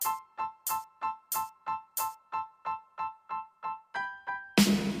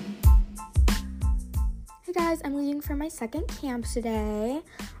Hey guys, I'm leaving for my second camp today.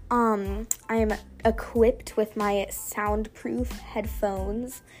 I'm equipped with my soundproof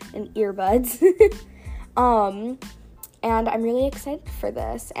headphones and earbuds. And I'm really excited for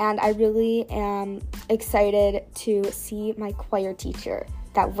this. And I really am excited to see my choir teacher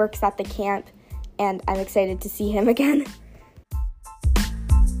that works at the camp. And I'm excited to see him again.